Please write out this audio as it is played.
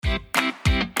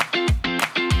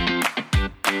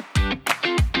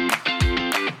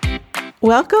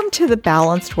Welcome to the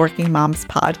Balanced Working Moms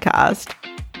podcast.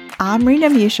 I'm Rena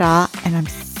Misha, and I'm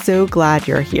so glad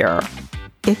you're here.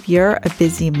 If you're a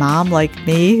busy mom like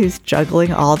me who's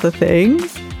juggling all the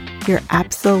things, you're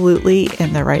absolutely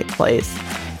in the right place.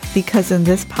 Because in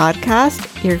this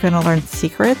podcast, you're going to learn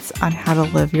secrets on how to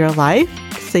live your life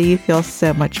so you feel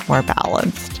so much more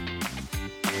balanced.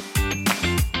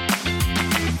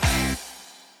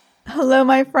 Hello,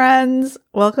 my friends.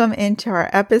 Welcome into our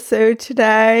episode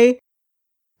today.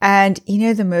 And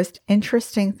the most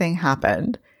interesting thing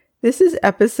happened. This is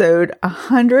episode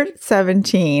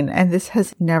 117, and this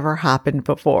has never happened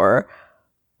before.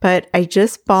 But I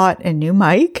just bought a new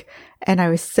mic, and I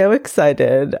was so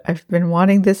excited. I've been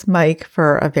wanting this mic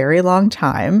for a very long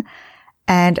time,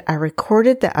 and I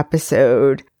recorded the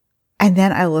episode, and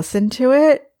then I listened to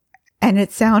it, and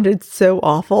it sounded so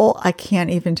awful. I can't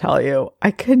even tell you.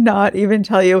 I could not even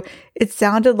tell you. It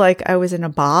sounded like I was in a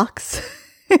box.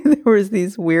 There was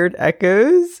these weird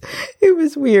echoes. It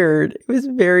was weird. It was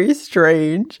very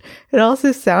strange. It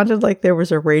also sounded like there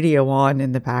was a radio on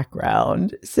in the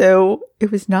background. So it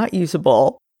was not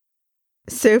usable.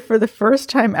 So for the first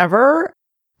time ever,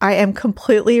 I am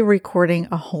completely recording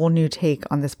a whole new take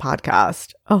on this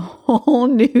podcast. A whole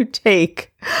new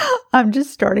take. I'm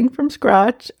just starting from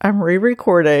scratch. I'm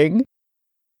re-recording.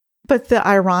 But the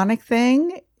ironic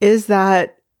thing is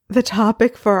that the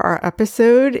topic for our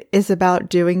episode is about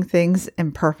doing things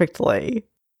imperfectly.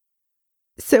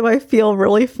 So I feel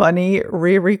really funny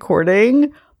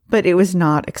re-recording, but it was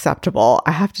not acceptable.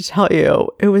 I have to tell you,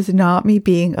 it was not me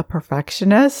being a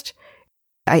perfectionist.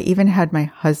 I even had my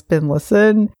husband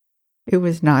listen. It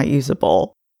was not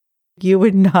usable. You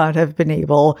would not have been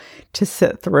able to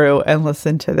sit through and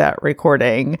listen to that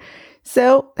recording.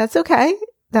 So that's okay.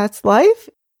 That's life.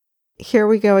 Here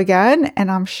we go again. And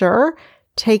I'm sure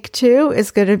Take 2 is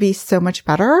going to be so much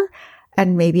better.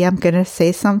 And maybe I'm going to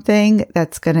say something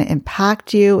that's going to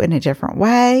impact you in a different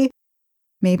way.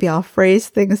 Maybe I'll phrase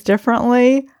things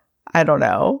differently. I don't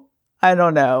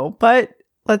know, but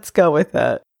let's go with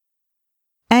it.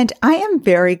 And I am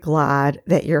very glad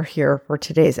that you're here for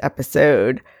today's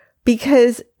episode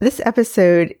because this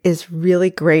episode is really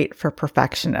great for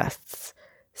perfectionists.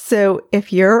 So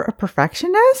if you're a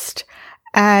perfectionist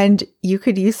and you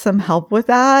could use some help with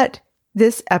that,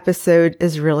 this episode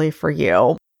is really for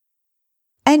you.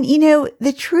 And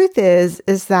the truth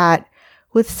is that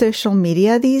with social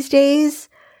media these days,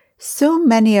 so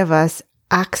many of us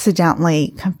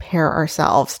accidentally compare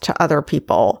ourselves to other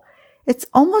people. It's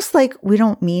almost like we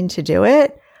don't mean to do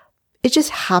it. It just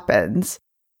happens.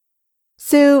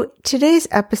 So today's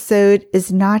episode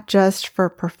is not just for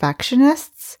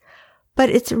perfectionists, but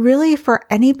it's really for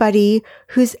anybody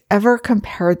who's ever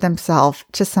compared themselves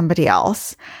to somebody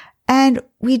else. And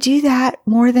we do that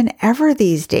more than ever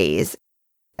these days.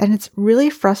 And it's really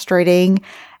frustrating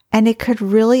and it could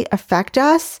really affect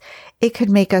us. It could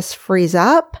make us freeze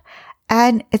up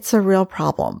and it's a real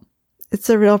problem. It's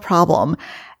a real problem.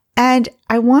 And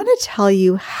I want to tell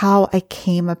you how I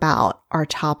came about our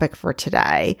topic for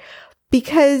today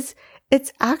because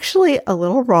it's actually a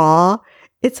little raw.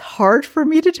 It's hard for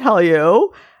me to tell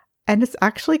you. And it's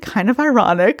actually kind of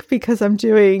ironic because I'm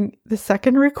doing the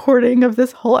second recording of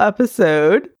this whole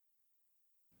episode.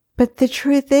 But the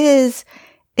truth is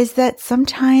that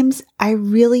sometimes I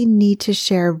really need to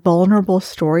share vulnerable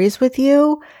stories with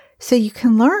you so you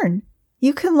can learn.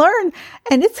 You can learn.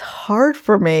 And it's hard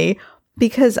for me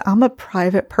because I'm a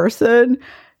private person.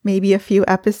 Maybe a few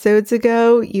episodes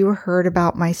ago, you heard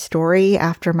about my story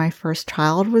after my first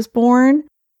child was born.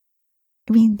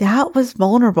 I mean, that was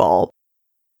vulnerable.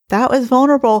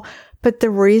 But the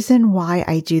reason why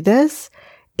I do this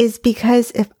is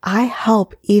because if I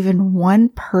help even one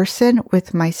person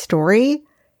with my story,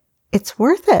 it's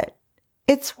worth it.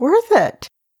 It's worth it.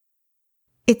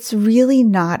 It's really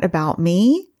not about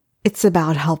me. It's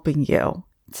about helping you.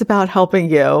 So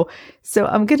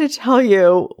I'm going to tell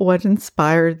you what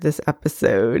inspired this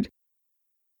episode.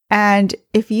 And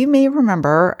if you may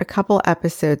remember a couple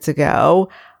episodes ago,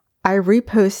 I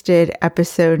reposted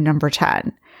episode number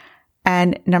 10.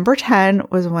 And number 10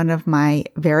 was one of my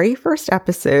very first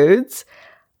episodes.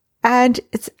 And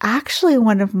it's actually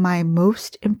one of my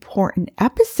most important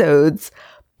episodes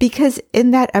because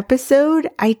in that episode,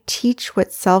 I teach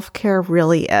what self-care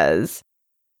really is.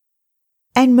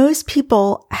 And most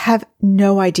people have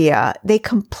no idea. They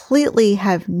completely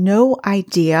have no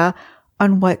idea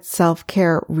on what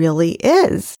self-care really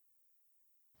is.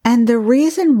 And the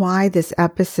reason why this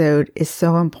episode is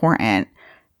so important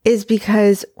is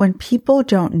because when people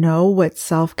don't know what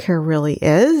self-care really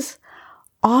is,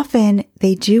 often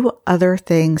they do other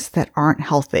things that aren't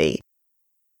healthy.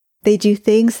 They do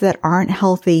things that aren't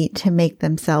healthy to make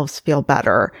themselves feel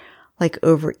better, like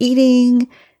overeating,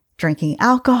 drinking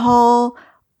alcohol,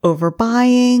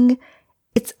 overbuying.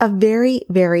 It's a very,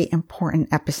 very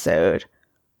important episode.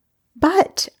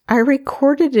 But I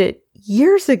recorded it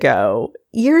years ago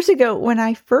when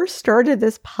I first started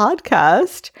this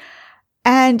podcast.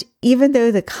 And even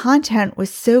though the content was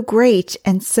so great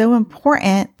and so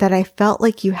important that I felt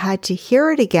like you had to hear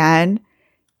it again,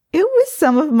 it was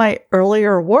some of my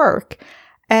earlier work.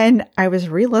 And I was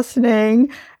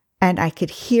re-listening and I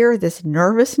could hear this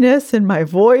nervousness in my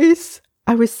voice.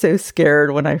 I was so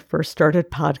scared when I first started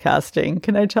podcasting,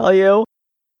 can I tell you?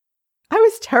 I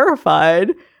was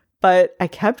terrified, but I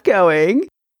kept going.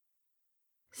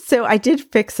 So I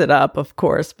did fix it up, of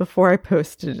course, before I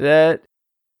posted it.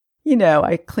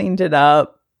 I cleaned it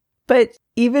up. But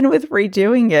even with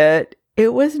redoing it,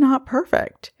 it was not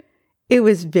perfect. It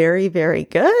was very, very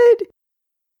good.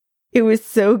 It was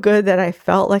so good that I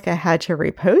felt like I had to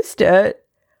repost it,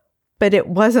 but it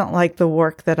wasn't like the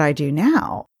work that I do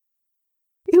now.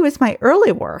 It was my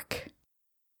early work.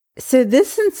 So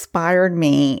this inspired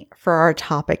me for our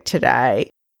topic today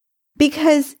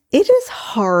because it is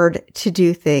hard to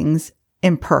do things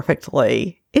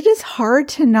imperfectly. It is hard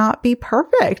to not be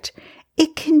perfect.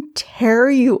 It can tear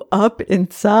you up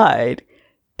inside,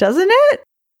 doesn't it?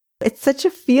 It's such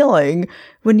a feeling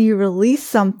when you release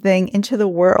something into the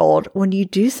world, when you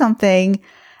do something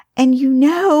and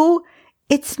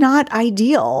it's not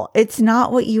ideal. It's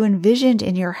not what you envisioned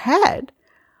in your head.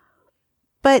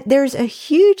 But there's a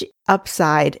huge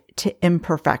upside to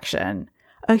imperfection,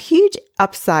 a huge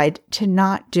upside to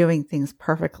not doing things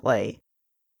perfectly.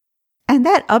 And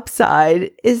that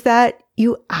upside is that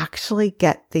you actually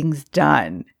get things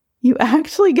done. You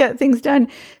actually get things done.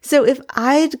 So if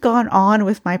I'd gone on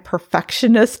with my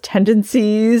perfectionist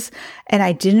tendencies and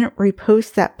I didn't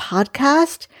repost that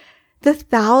podcast, the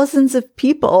thousands of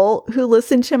people who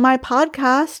listen to my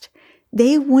podcast,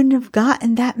 they wouldn't have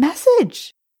gotten that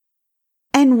message.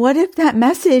 And what if that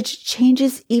message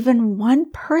changes even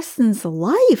one person's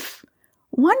life?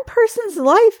 One person's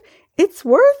life, it's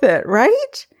worth it,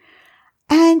 right?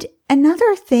 And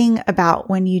another thing about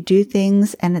when you do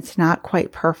things and it's not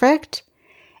quite perfect,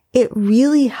 it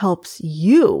really helps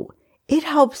you. It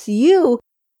helps you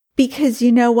because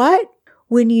you know what?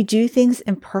 When you do things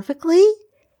imperfectly,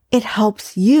 it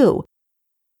helps you.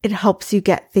 It helps you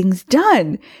get things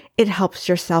done. It helps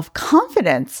your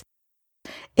self-confidence.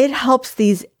 It helps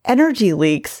these energy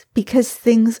leaks because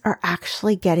things are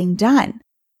actually getting done.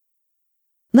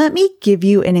 Let me give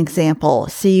you an example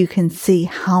so you can see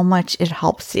how much it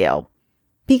helps you.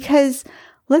 Because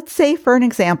let's say, for an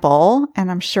example, and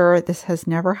I'm sure this has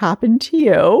never happened to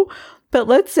you, but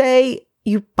let's say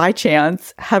you by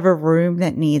chance have a room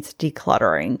that needs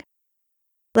decluttering.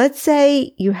 Let's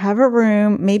say you have a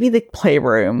room, maybe the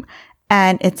playroom,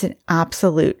 and it's an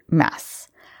absolute mess.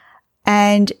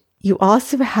 And you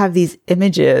also have these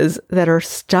images that are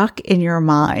stuck in your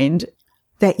mind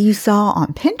that you saw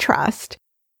on Pinterest.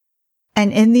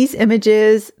 And in these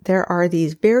images, there are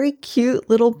these very cute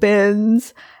little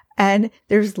bins and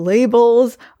there's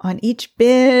labels on each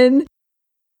bin.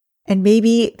 And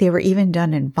maybe they were even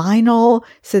done in vinyl.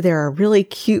 So they're a really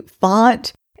cute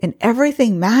font and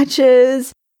everything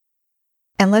matches.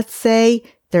 And let's say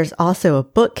there's also a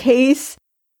bookcase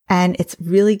and it's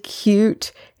really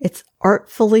cute. It's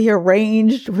artfully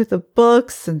arranged with the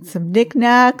books and some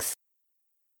knickknacks.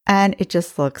 And it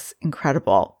just looks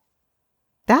incredible.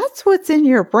 That's what's in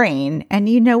your brain. And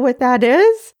you know what that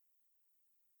is?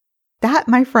 That,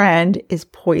 my friend, is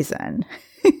poison.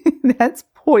 That's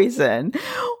poison.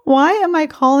 Why am I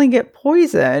calling it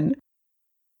poison?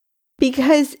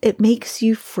 Because it makes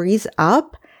you freeze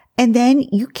up and then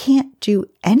you can't do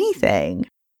anything.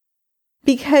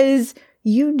 Because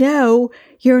you know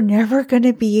you're never going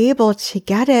to be able to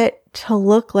get it to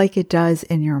look like it does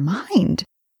in your mind.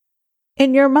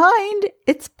 In your mind,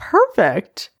 it's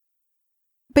perfect.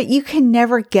 But you can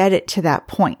never get it to that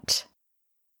point.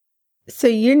 So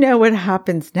you know what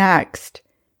happens next.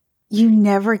 You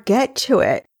never get to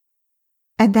it.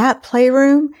 And that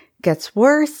playroom gets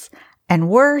worse and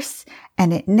worse,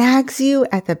 and it nags you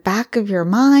at the back of your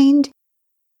mind.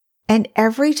 And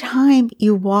every time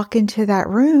you walk into that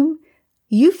room,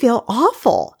 you feel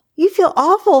awful. You feel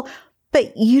awful,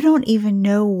 but you don't even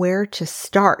know where to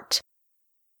start.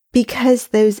 Because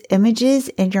those images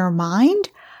in your mind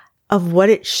of what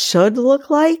it should look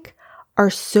like are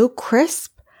so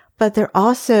crisp, but they're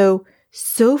also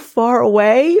so far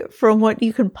away from what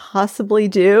you can possibly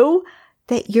do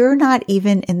that you're not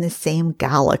even in the same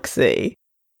galaxy.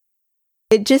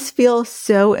 It just feels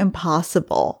so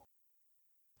impossible.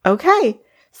 Okay,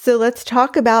 So let's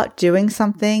talk about doing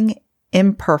something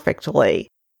imperfectly.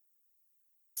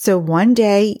 So one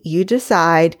day you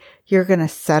decide you're going to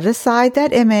set aside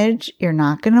that image. You're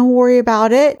not going to worry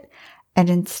about it. And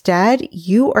instead,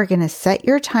 you are going to set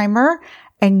your timer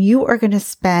and you are going to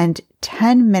spend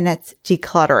 10 minutes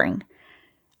decluttering.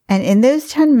 And in those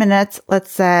 10 minutes,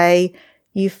 let's say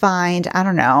you find, I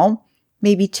don't know,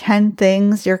 maybe 10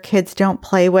 things your kids don't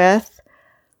play with.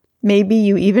 Maybe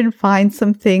you even find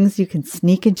some things you can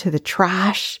sneak into the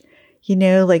trash.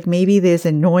 Like maybe there's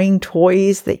annoying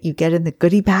toys that you get in the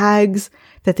goodie bags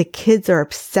that the kids are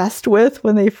obsessed with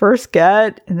when they first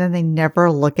get and then they never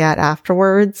look at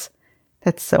afterwards.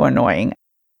 That's so annoying.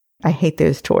 I hate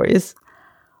those toys.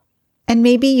 And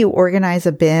maybe you organize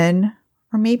a bin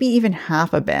or maybe even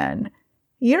half a bin.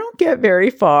 You don't get very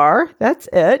far. That's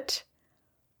it.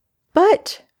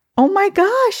 But, oh my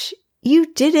gosh, you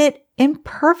did it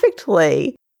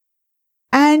imperfectly.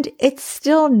 And it's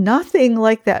still nothing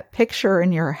like that picture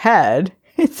in your head.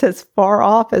 It's as far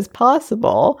off as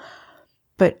possible.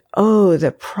 But oh,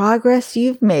 the progress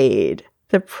you've made.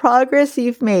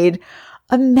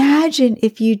 Imagine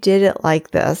if you did it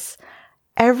like this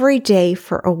every day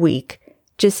for a week,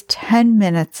 just 10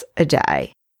 minutes a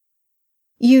day.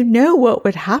 You know what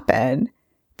would happen.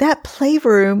 That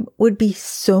playroom would be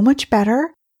so much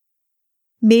better.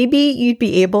 Maybe you'd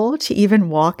be able to even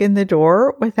walk in the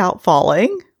door without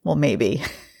falling. Well, maybe.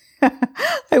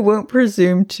 I won't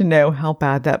presume to know how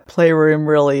bad that playroom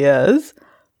really is.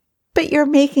 But you're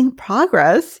making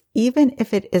progress, even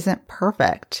if it isn't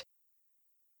perfect.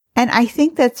 And I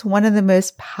think that's one of the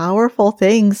most powerful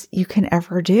things you can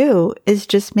ever do is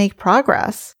just make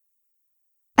progress.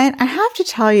 And I have to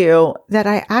tell you that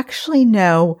I actually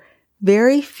know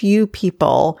very few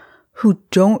people who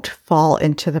don't fall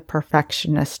into the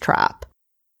perfectionist trap.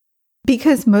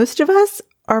 Because most of us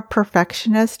are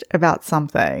perfectionist about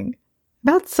something.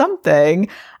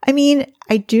 I mean,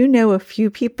 I do know a few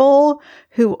people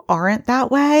who aren't that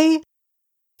way.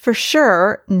 For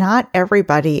sure, not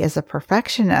everybody is a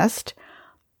perfectionist.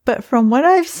 But from what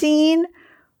I've seen,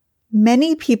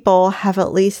 many people have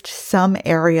at least some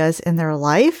areas in their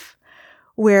life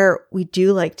where we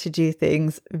do like to do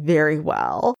things very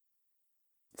well.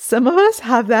 Some of us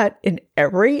have that in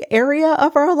every area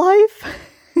of our life.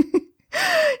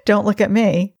 Don't look at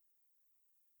me.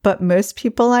 But most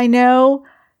people I know,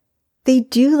 they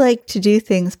do like to do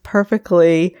things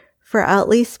perfectly for at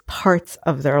least parts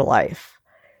of their life.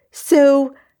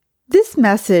 So this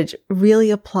message really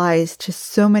applies to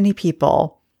so many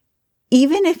people.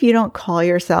 Even if you don't call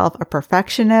yourself a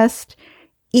perfectionist,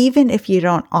 even if you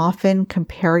don't often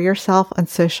compare yourself on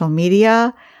social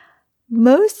media,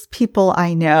 most people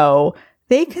I know,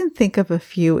 they can think of a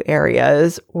few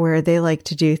areas where they like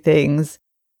to do things.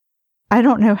 I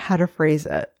don't know how to phrase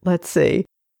it. Let's see.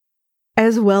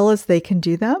 As well as they can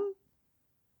do them?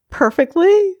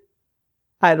 Perfectly?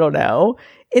 I don't know.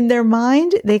 In their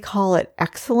mind, they call it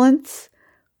excellence,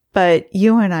 but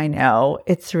you and I know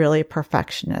it's really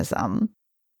perfectionism.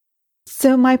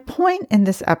 So my point in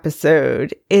this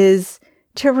episode is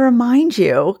to remind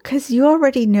you, because you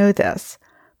already know this,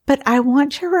 but I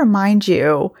want to remind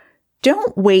you,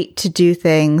 don't wait to do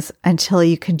things until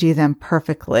you can do them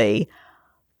perfectly.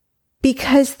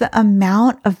 Because the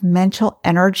amount of mental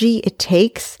energy it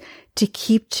takes to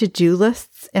keep to-do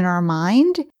lists in our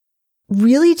mind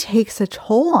really takes a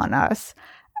toll on us.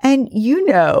 And you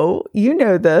know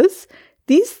this.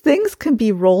 These things can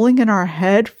be rolling in our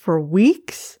head for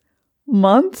weeks,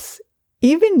 months,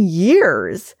 even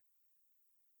years.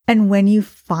 And when you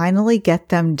finally get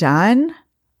them done,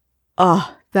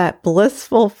 that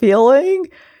blissful feeling,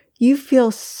 you feel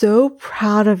so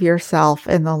proud of yourself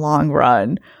in the long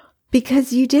run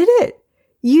because you did it.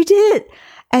 You did it.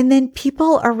 And then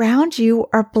people around you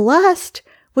are blessed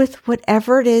with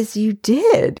whatever it is you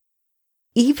did.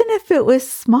 Even if it was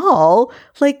small,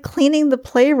 like cleaning the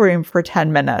playroom for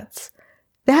 10 minutes,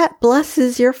 that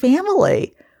blesses your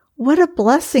family. What a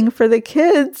blessing for the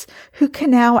kids who can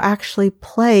now actually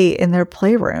play in their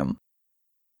playroom.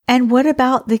 And what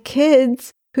about the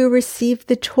kids who received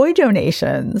the toy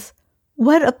donations?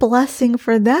 What a blessing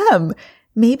for them.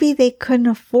 Maybe they couldn't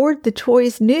afford the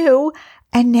toys new,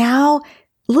 and now,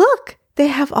 look, they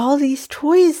have all these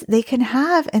toys they can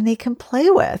have and they can play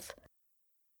with.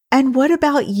 And what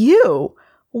about you?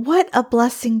 What a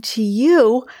blessing to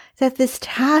you that this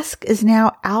task is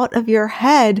now out of your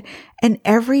head, and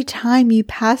every time you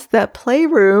pass that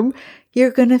playroom,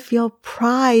 you're going to feel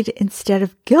pride instead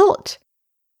of guilt.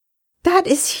 That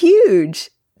is huge.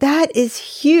 That is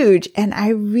huge. And I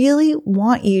really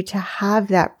want you to have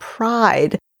that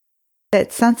pride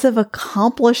that sense of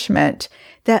accomplishment,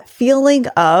 that feeling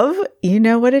of, you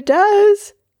know what it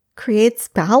does? Creates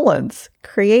balance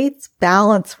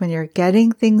when you're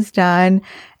getting things done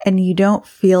and you don't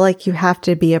feel like you have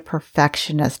to be a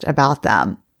perfectionist about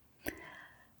them.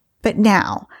 But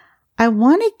now, I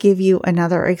want to give you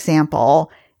another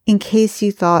example in case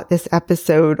you thought this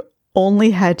episode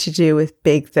only had to do with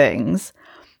big things.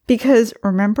 Because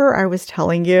remember, I was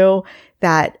telling you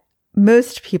that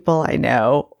most people I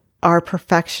know are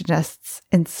perfectionists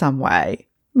in some way.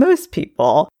 Most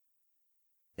people.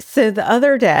 So the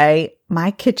other day, my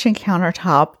kitchen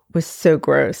countertop was so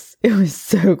gross. It was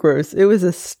so gross. It was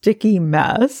a sticky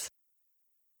mess.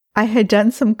 I had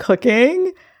done some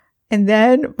cooking, and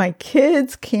then my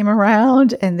kids came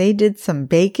around and they did some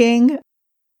baking.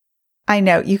 I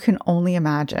know, you can only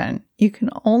imagine. You can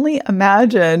only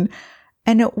imagine.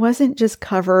 And it wasn't just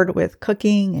covered with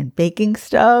cooking and baking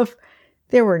stuff.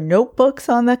 There were notebooks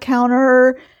on the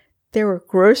counter. There were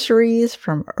groceries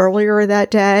from earlier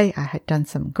that day. I had done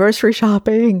some grocery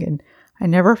shopping and I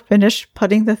never finished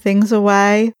putting the things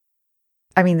away.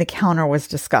 I mean, the counter was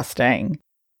disgusting.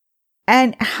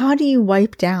 And how do you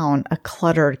wipe down a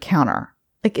cluttered counter?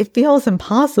 Like, it feels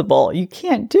impossible. You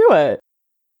can't do it.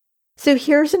 So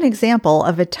here's an example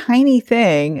of a tiny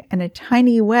thing and a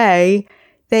tiny way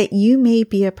that you may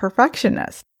be a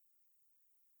perfectionist.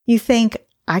 You think,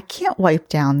 I can't wipe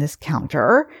down this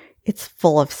counter. It's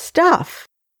full of stuff.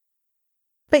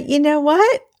 But you know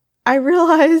what? I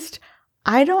realized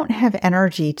I don't have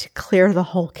energy to clear the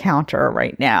whole counter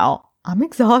right now. I'm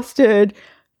exhausted.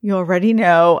 You already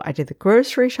know I did the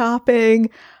grocery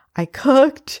shopping. I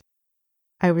cooked.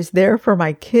 I was there for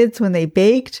my kids when they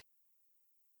baked.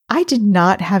 I did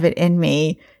not have it in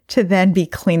me to then be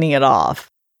cleaning it off.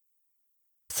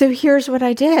 So here's what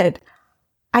I did.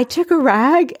 I took a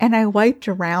rag and I wiped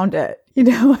around it.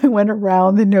 I went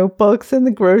around the notebooks and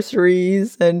the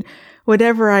groceries and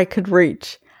whatever I could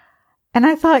reach. And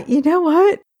I thought, you know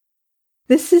what?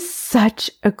 This is such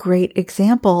a great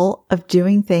example of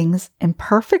doing things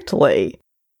imperfectly.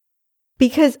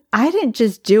 Because I didn't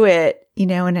just do it, in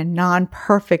a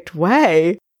non-perfect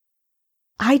way.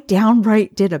 I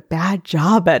downright did a bad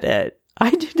job at it. I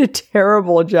did a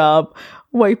terrible job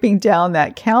wiping down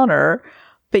that counter.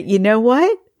 But you know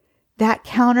what? That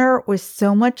counter was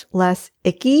so much less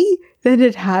icky than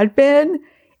it had been.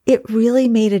 It really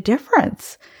made a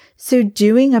difference. So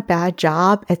doing a bad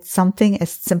job at something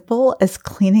as simple as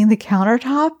cleaning the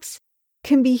countertops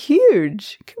can be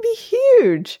huge.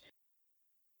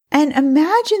 And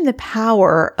imagine the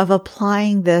power of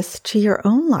applying this to your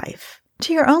own life.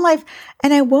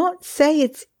 And I won't say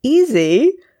it's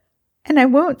easy. And I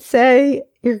won't say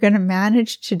you're going to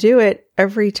manage to do it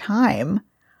every time.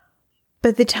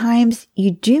 But the times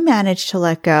you do manage to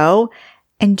let go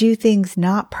and do things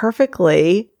not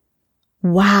perfectly,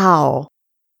 wow.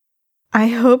 I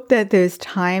hope that those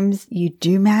times you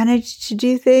do manage to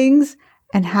do things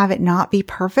and have it not be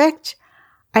perfect,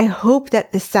 I hope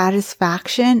that the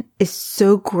satisfaction is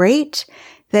so great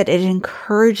that it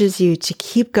encourages you to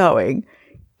keep going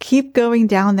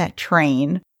down that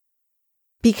train.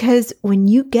 Because when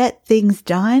you get things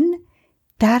done,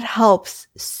 that helps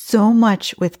so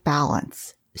much with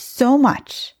balance. So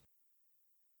much.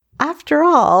 After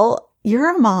all,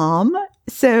 you're a mom,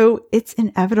 so it's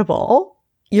inevitable.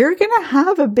 You're going to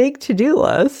have a big to-do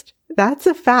list. That's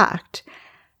a fact.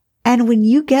 And when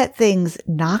you get things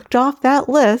knocked off that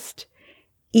list,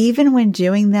 even when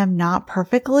doing them not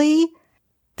perfectly,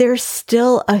 there's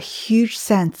still a huge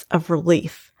sense of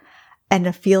relief and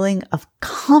a feeling of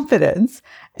confidence.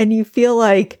 And you feel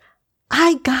like,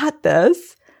 I got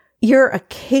this. You're a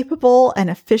capable and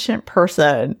efficient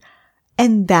person.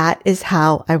 And that is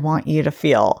how I want you to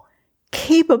feel.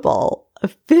 Capable,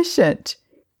 efficient,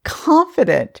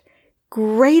 confident,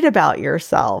 great about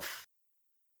yourself.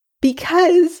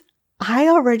 Because I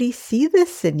already see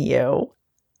this in you.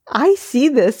 I see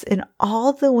this in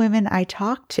all the women I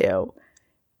talk to.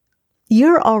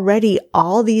 You're already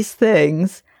all these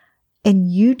things, and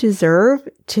you deserve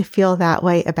to feel that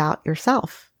way about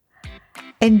yourself.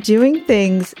 And doing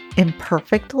things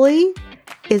imperfectly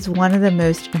is one of the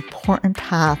most important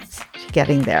paths to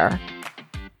getting there.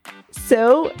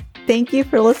 So, thank you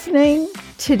for listening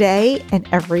today and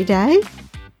every day.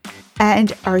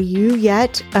 And are you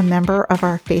yet a member of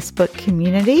our Facebook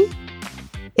community?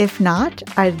 If not,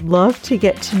 I'd love to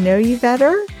get to know you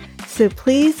better. So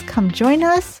please come join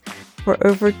us. We're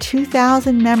over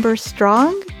 2,000 members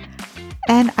strong.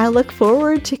 And I look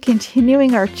forward to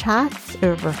continuing our chats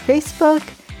over Facebook,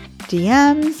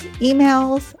 DMs,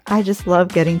 emails. I just love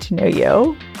getting to know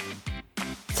you.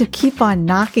 So keep on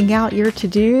knocking out your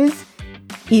to-dos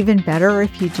even better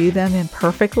if you do them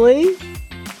imperfectly.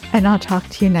 And I'll talk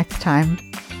to you next time.